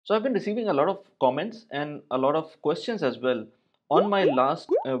So I've been receiving a lot of comments and a lot of questions as well on my last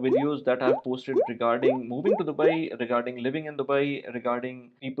videos that I've posted regarding moving to Dubai, regarding living in Dubai,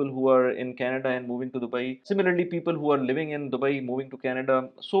 regarding people who are in Canada and moving to Dubai. Similarly, people who are living in Dubai, moving to Canada.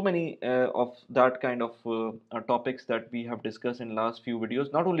 So many of that kind of topics that we have discussed in last few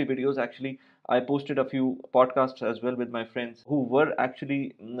videos. Not only videos, actually, I posted a few podcasts as well with my friends who were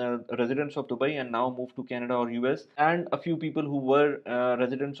actually residents of Dubai and now moved to Canada or US, and a few people who were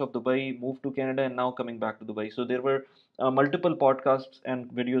residents of Dubai, moved to Canada, and now coming back to Dubai. So there were multiple podcasts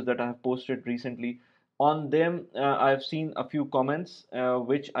and videos that I have posted recently. On them, I've seen a few comments,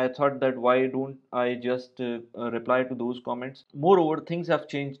 which I thought that why don't I just reply to those comments. Moreover, things have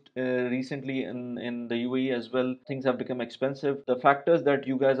changed recently in the UAE as well. Things have become expensive. The factors that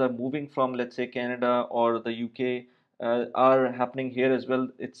you guys are moving from, let's say Canada or the UK, are happening here as well.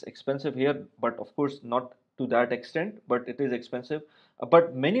 It's expensive here, but of course not to that extent, but it is expensive.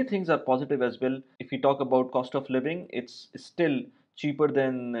 But many things are positive as well. If we talk about cost of living, it's still cheaper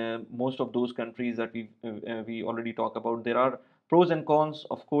than most of those countries that we already talk about. There are pros and cons,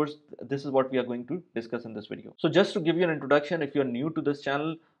 of course. This is what we are going to discuss in this video. So just to give you an introduction, if you're new to this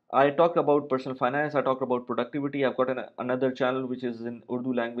channel, I talk about personal finance, I talk about productivity. I've got another channel which is in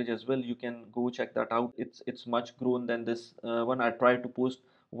Urdu language as well. You can go check that out. It's much grown than this one. I try to post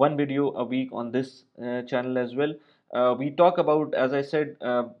one video a week on this channel as well. We talk about, as I said,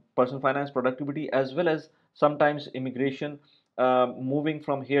 personal finance, productivity, as well as sometimes immigration, moving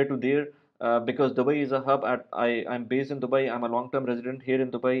from here to there. Because Dubai is a hub. I'm based in Dubai. I'm a long-term resident here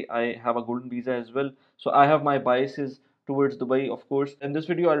in Dubai. I have a golden visa as well. So I have my biases towards Dubai, of course. In this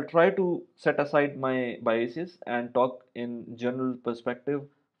video, I'll try to set aside my biases and talk in general perspective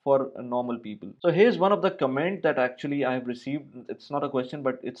for normal people. So here's one of the comment that actually I have received. It's not a question,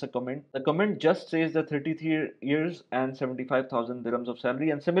 but it's a comment. The comment just says that 33 years and 75,000 dirhams of salary.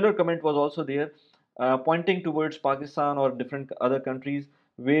 And similar comment was also there, pointing towards Pakistan or different other countries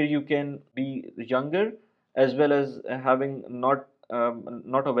where you can be younger as well as having not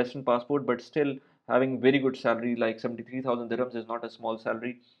a Western passport, but still having very good salary. Like 73,000 dirhams is not a small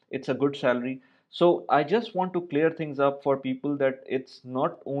salary. It's a good salary. So I just want to clear things up for people that it's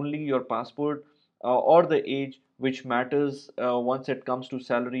not only your passport or the age which matters once it comes to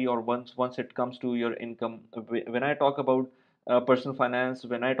salary, or once it comes to your income. When I talk about personal finance,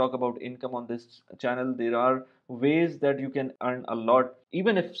 when I talk about income on this channel, there are ways that you can earn a lot.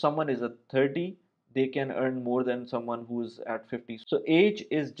 Even if someone is at 30, they can earn more than someone who's at 50. So age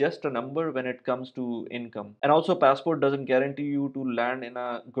is just a number when it comes to income. And also passport doesn't guarantee you to land in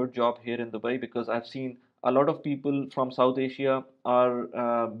a good job here in Dubai, because I've seen a lot of people from South Asia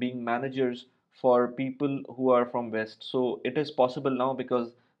are being managers for people who are from West. So it is possible now,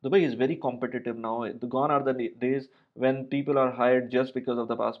 because Dubai is very competitive now. Gone are the days when people are hired just because of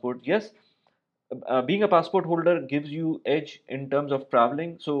the passport. Yes, being a passport holder gives you edge in terms of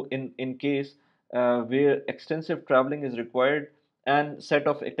traveling. So in case where extensive traveling is required and set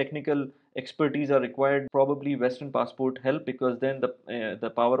of technical expertise are required, probably Western passport help, because then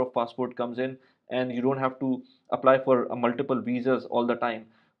the power of passport comes in and you don't have to apply for multiple visas all the time.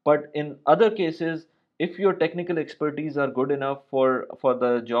 But in other cases, if your technical expertise are good enough for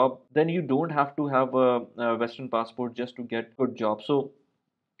the job, then you don't have to have a Western passport just to get good job. So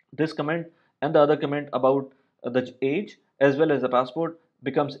this comment and the other comment about the age as well as the passport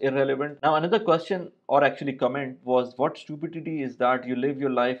becomes irrelevant. Now, another question, or actually comment, was what stupidity is that you live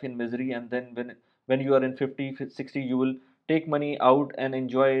your life in misery, and then when you are in 50, 60, you will take money out and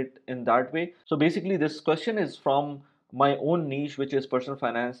enjoy it in that way. So basically, this question is from my own niche, which is personal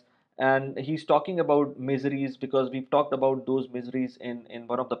finance. And he's talking about miseries because we've talked about those miseries in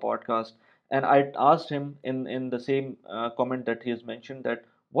one of the podcasts. And I asked him in the same comment that he has mentioned, that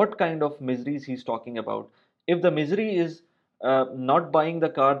what kind of miseries he's talking about. If the misery is not buying the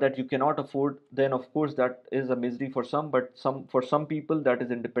car that you cannot afford, then of course that is a misery for some, but for some people that is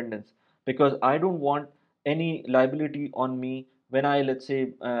independence. Because I don't want any liability on me when I, let's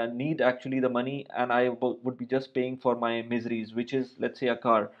say, need actually the money, and I would be just paying for my miseries, which is, let's say, a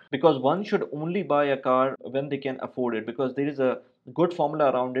car. Because one should only buy a car when they can afford it, because there is a good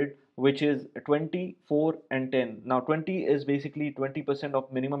formula around it, which is 20, 4, and 10. Now 20 is basically 20% of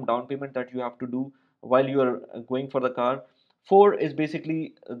minimum down payment that you have to do while you are going for the car. 4 is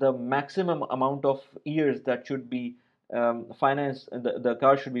basically the maximum amount of years that should be financed, the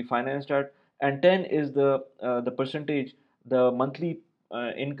car should be financed at. And 10 is the percentage, the monthly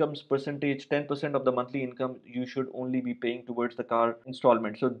incomes percentage. 10% of the monthly income you should only be paying towards the car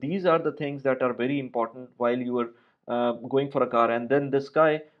installment. So these are the things that are very important while you are going for a car. And then this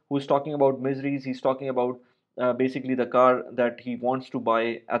guy who's talking about miseries, he's talking about basically the car that he wants to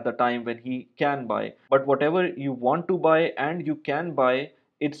buy at the time when he can buy. But whatever you want to buy and you can buy,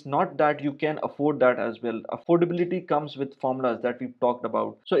 it's not that you can afford that as well. Affordability comes with formulas that we've talked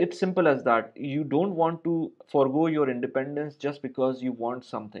about. So it's simple as that. You don't want to forego your independence just because you want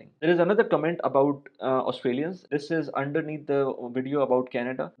something. There is another comment about Australians. This is underneath the video about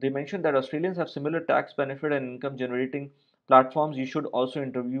Canada. They mentioned that Australians have similar tax benefit and income generating platforms. You should also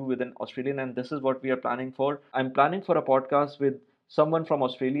interview with an Australian, and this is what we are planning for. I'm planning for a podcast with someone from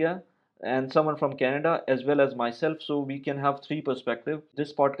Australia and someone from Canada as well as myself, so we can have three perspective.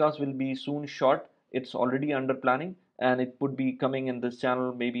 This podcast will be soon short. It's already under planning, and it would be coming in this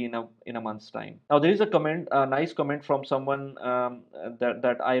channel maybe in a month's time. Now there is a comment, a nice comment from someone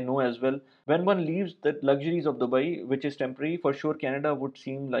that I know as well. When one leaves the luxuries of Dubai, which is temporary, for sure Canada would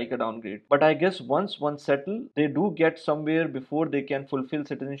seem like a downgrade. But I guess once one settle, they do get somewhere before they can fulfill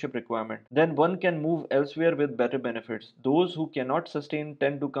citizenship requirement. Then one can move elsewhere with better benefits. Those who cannot sustain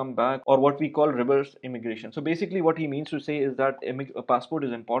tend to come back, or what we call reverse immigration. So basically what he means to say is that a passport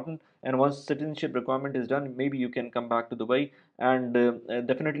is important, and once citizenship requirement is done, maybe you can come back to Dubai. And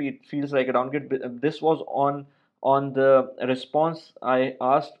definitely it feels like a downgrade. This was on the response I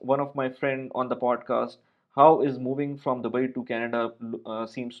asked one of my friend on the podcast, how is moving from Dubai to Canada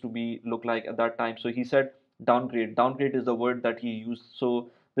seems to be look like at that time. So he said downgrade. Downgrade is the word that he used. So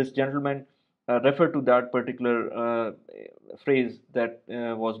this gentleman referred to that particular phrase that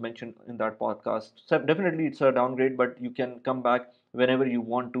was mentioned in that podcast. So definitely it's a downgrade, but you can come back whenever you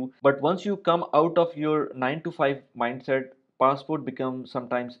want to. But once you come out of your 9 to 5 mindset, passport becomes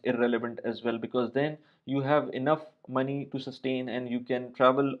sometimes irrelevant as well, because then you have enough money to sustain and you can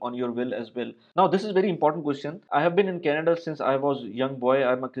travel on your will as well. Now this is very important question. I have been in Canada since I was young boy.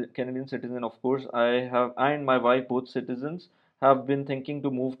 I'm a Canadian citizen, of course. I and my wife, both citizens, have been thinking to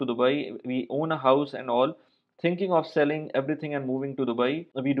move to Dubai. We own a house and all, thinking of selling everything and moving to Dubai.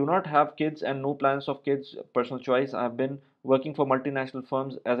 We do not have kids and no plans of kids, personal choice. I've been working for multinational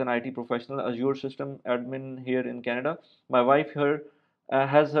firms as an IT professional, Azure system admin here in Canada. My wife here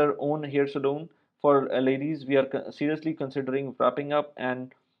has her own hair salon for ladies. We are seriously considering wrapping up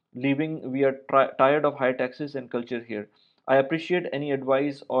and leaving. We are tired of high taxes and culture here. I appreciate any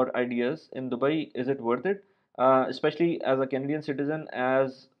advice or ideas. In Dubai, is it worth it? Especially as a Canadian citizen,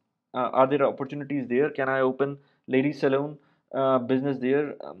 as are there opportunities there? Can I open ladies salon business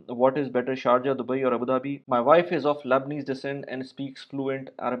there? What is better, Sharjah, Dubai, or Abu Dhabi? My wife is of Lebanese descent and speaks fluent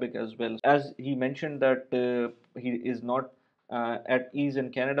Arabic as well. As he mentioned that he is not at ease in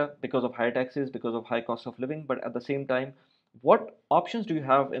Canada because of high taxes, because of high cost of living, but at the same time, what options do you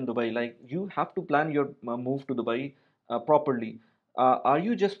have in Dubai? Like you have to plan your move to Dubai properly. Are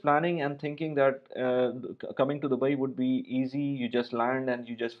you just planning and thinking that coming to Dubai would be easy? You just land and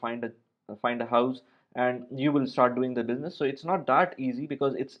you just find a house and you will start doing the business. So it's not that easy,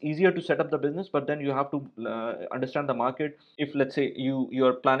 because it's easier to set up the business, but then you have to understand the market. If let's say you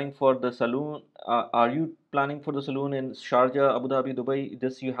are planning for the saloon, are you planning for the saloon in Sharjah, Abu Dhabi, Dubai?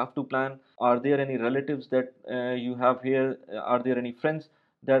 This you have to plan. Are there any relatives that you have here? Are there any friends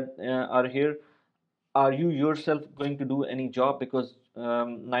that are here? Are you yourself going to do any job? Because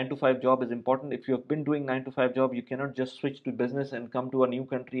 9 to 5 job is important. If you have been doing 9 to 5 job, you cannot just switch to business and come to a new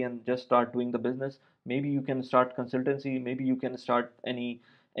country and just start doing the business. Maybe you can start consultancy, maybe you can start any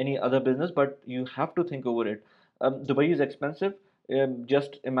other business, but you have to think over it. Dubai is expensive.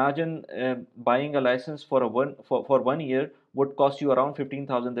 Just imagine buying a license for for 1 year would cost you around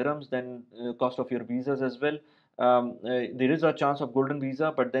 15,000 dirhams, then cost of your visas as well. There is a chance of golden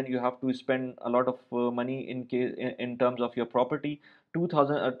visa, but then you have to spend a lot of money in terms of your property. 2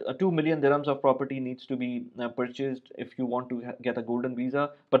 million dirhams of property needs to be purchased if you want to get a golden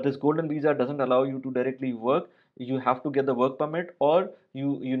visa. But this golden visa doesn't allow you to directly work. You have to get the work permit, or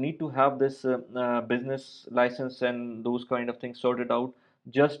you need to have this business license and those kind of things sorted out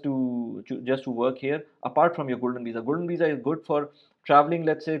just to work here. Apart from your golden visa is good for traveling.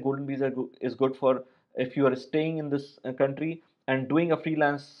 Let's say golden visa is good for if you are staying in this country and doing a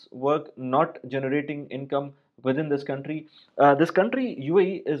freelance work, not generating income within this country. This country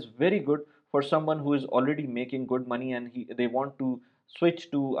UAE is very good for someone who is already making good money and they want to switch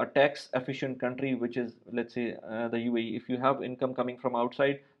to a tax efficient country, which is, let's say, the UAE. If you have income coming from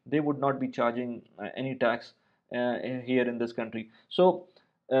outside, they would not be charging any tax here in this country. So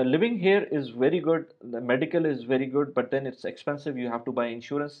living here is very good. The medical is very good, but then it's expensive. You have to buy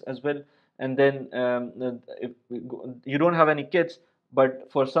insurance as well. And then if you don't have any kids,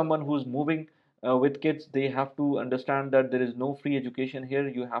 but for someone who's moving with kids, they have to understand that there is no free education here.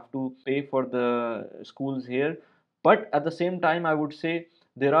 You have to pay for the schools here. But at the same time, I would say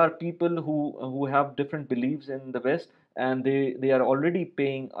There are people who have different beliefs in the West, and they are already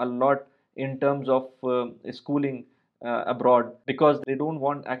paying a lot in terms of schooling abroad, because they don't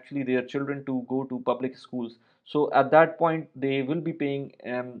want actually their children to go to public schools. So at that point, they will be paying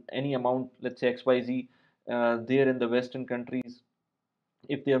any amount, let's say XYZ, there in the Western countries.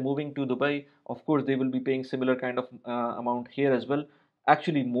 If they are moving to Dubai, of course they will be paying similar kind of amount here as well.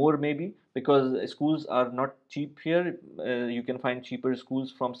 Actually, more maybe, because schools are not cheap here. You can find cheaper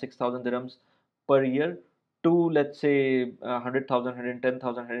schools from 6,000 dirhams per year to, let's say, 100,000,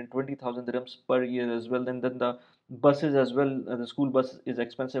 dirhams per year as well. And then the buses as well. The school bus is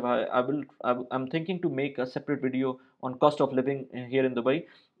expensive. I'm thinking to make a separate video on cost of living here in Dubai.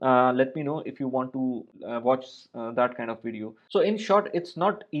 Let me know if you want to watch that kind of video. So in short, it's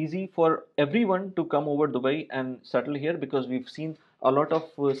not easy for everyone to come over Dubai and settle here, because we've seen a lot of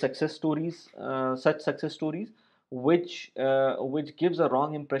success stories, such success stories, which gives a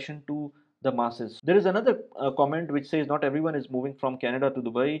wrong impression to the masses. There is another comment which says not everyone is moving from Canada to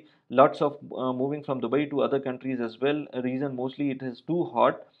Dubai. Lots of moving from Dubai to other countries as well. A reason mostly it is too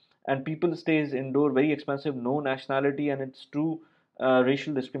hot and people stays indoor, very expensive, no nationality, and it's true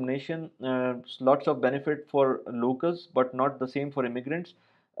racial discrimination. Lots of benefit for locals, but not the same for immigrants.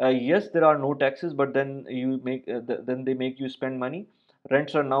 Yes, there are no taxes, but then then they make you spend money.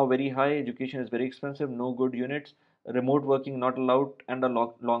 Rents are now very high. Education is very expensive. No good units. Remote working not allowed, and a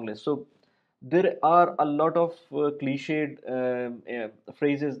long list. So there are a lot of cliched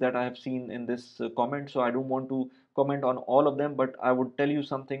phrases that I have seen in this comment. So I don't want to comment on all of them, but I would tell you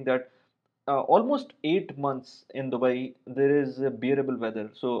something that almost 8 months in Dubai, there is a bearable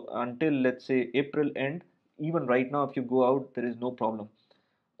weather. So until, let's say, April end, even right now, if you go out, there is no problem.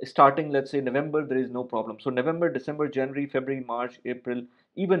 Starting, let's say, November, there is no problem. So November, December, January, February, March, April,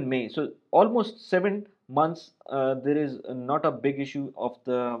 even May. So almost 7 months, there is not a big issue of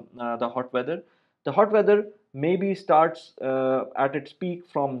the hot weather. The hot weather maybe starts at its peak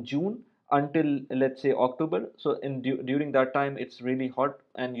from June until, let's say, October. So during that time, it's really hot,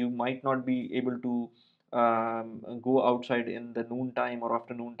 and you might not be able to go outside in the noon time or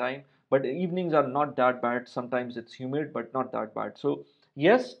afternoon time. But evenings are not that bad. Sometimes it's humid, but not that bad. So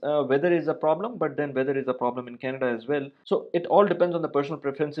yes, weather is a problem, but then weather is a problem in Canada as well. So it all depends on the personal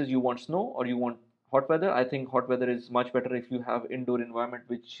preferences. You want snow or you want hot weather. I think hot weather is much better if you have indoor environment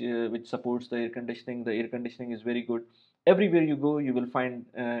which supports the air conditioning. The air conditioning is very good. Everywhere you go, you will find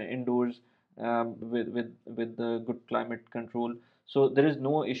indoors with the good climate control. So there is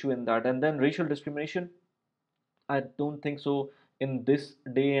no issue in that. And then racial discrimination, I don't think so. In this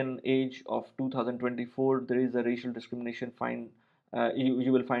day and age of 2024, there is a racial discrimination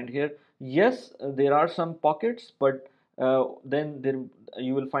you will find here. Yes, there are some pockets, but then there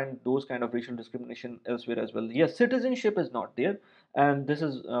you will find those kind of racial discrimination elsewhere as well. Yes, citizenship is not there, and this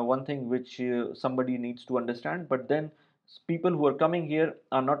is one thing which somebody needs to understand. But then people who are coming here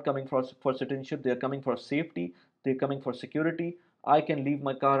are not coming for citizenship. They are coming for safety. They're coming for security. I can leave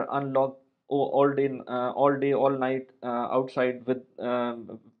my car unlocked all day, all night outside with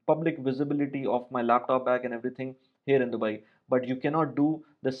public visibility of my laptop bag and everything here in Dubai. But you cannot do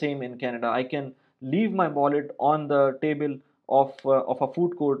the same in Canada. I can leave my wallet on the table of a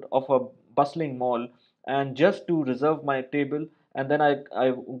food court of a bustling mall, and just to reserve my table, and then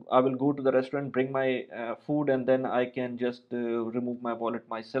I will go to the restaurant, bring my food, and then I can just remove my wallet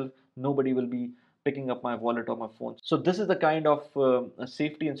myself. Nobody will be picking up my wallet or my phone. So this is the kind of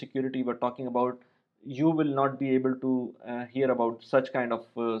safety and security we're talking about. You will not be able to hear about such kind of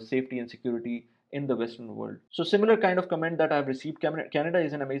safety and security in the Western world. So similar kind of comment that I've received. Canada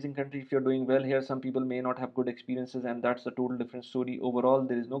is an amazing country if you're doing well here. Some people may not have good experiences, and that's a total different story. Overall,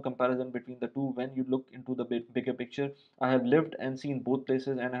 there is no comparison between the two when you look into the bigger picture. I have lived and seen both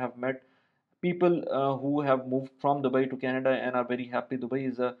places, and I have met people who have moved from Dubai to Canada and are very happy. Dubai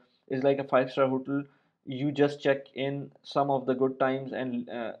is like a five-star hotel. You just check in some of the good times and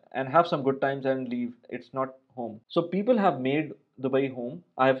have some good times and leave. It's not home. So people have made Dubai home.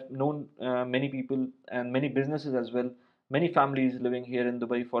 I have known many people and many businesses as well. Many families living here in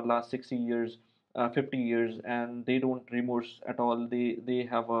Dubai for last 60 years, 50 years, and they don't remorse at all. They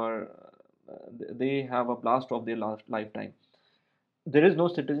have a blast of their last lifetime. There is no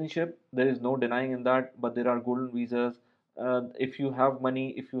citizenship, there is no denying in that, but there are golden visas. If you have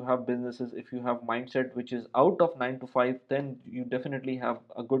money, if you have businesses, if you have mindset which is out of 9 to 5, then you definitely have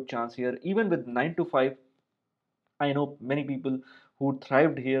a good chance here. Even with 9 to 5, I know many people who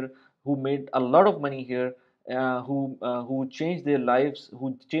thrived here, who made a lot of money here, who changed their lives,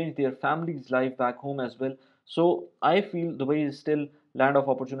 who changed their family's life back home as well. So I feel Dubai is still land of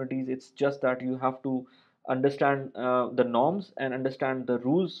opportunities. It's just that you have to understand the norms and understand the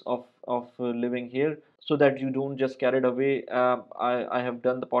rules of living here, so that you don't just carried away. I have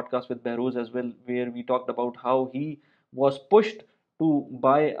done the podcast with Behrouz as well, where we talked about how he was pushed to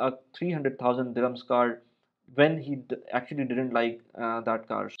buy a 300,000 dirhams car when he actually didn't like that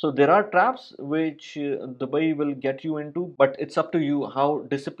car. So there are traps which Dubai will get you into, but it's up to you how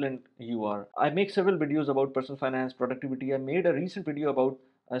disciplined you are. I make several videos about personal finance, productivity. I made a recent video about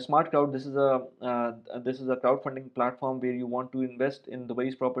Smart Crowd. This is a crowdfunding platform where you want to invest in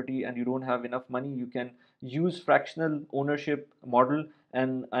Dubai's property and you don't have enough money. You can use fractional ownership model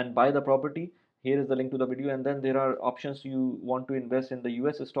and buy the property. Here is the link to the video. And then there are options. You want to invest in the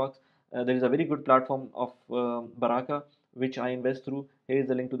US stocks. There is a very good platform of Baraka which I invest through. Here is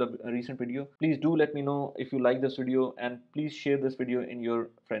the link to the recent video. Please do let me know if you like this video, and please share this video in your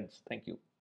friends. Thank you.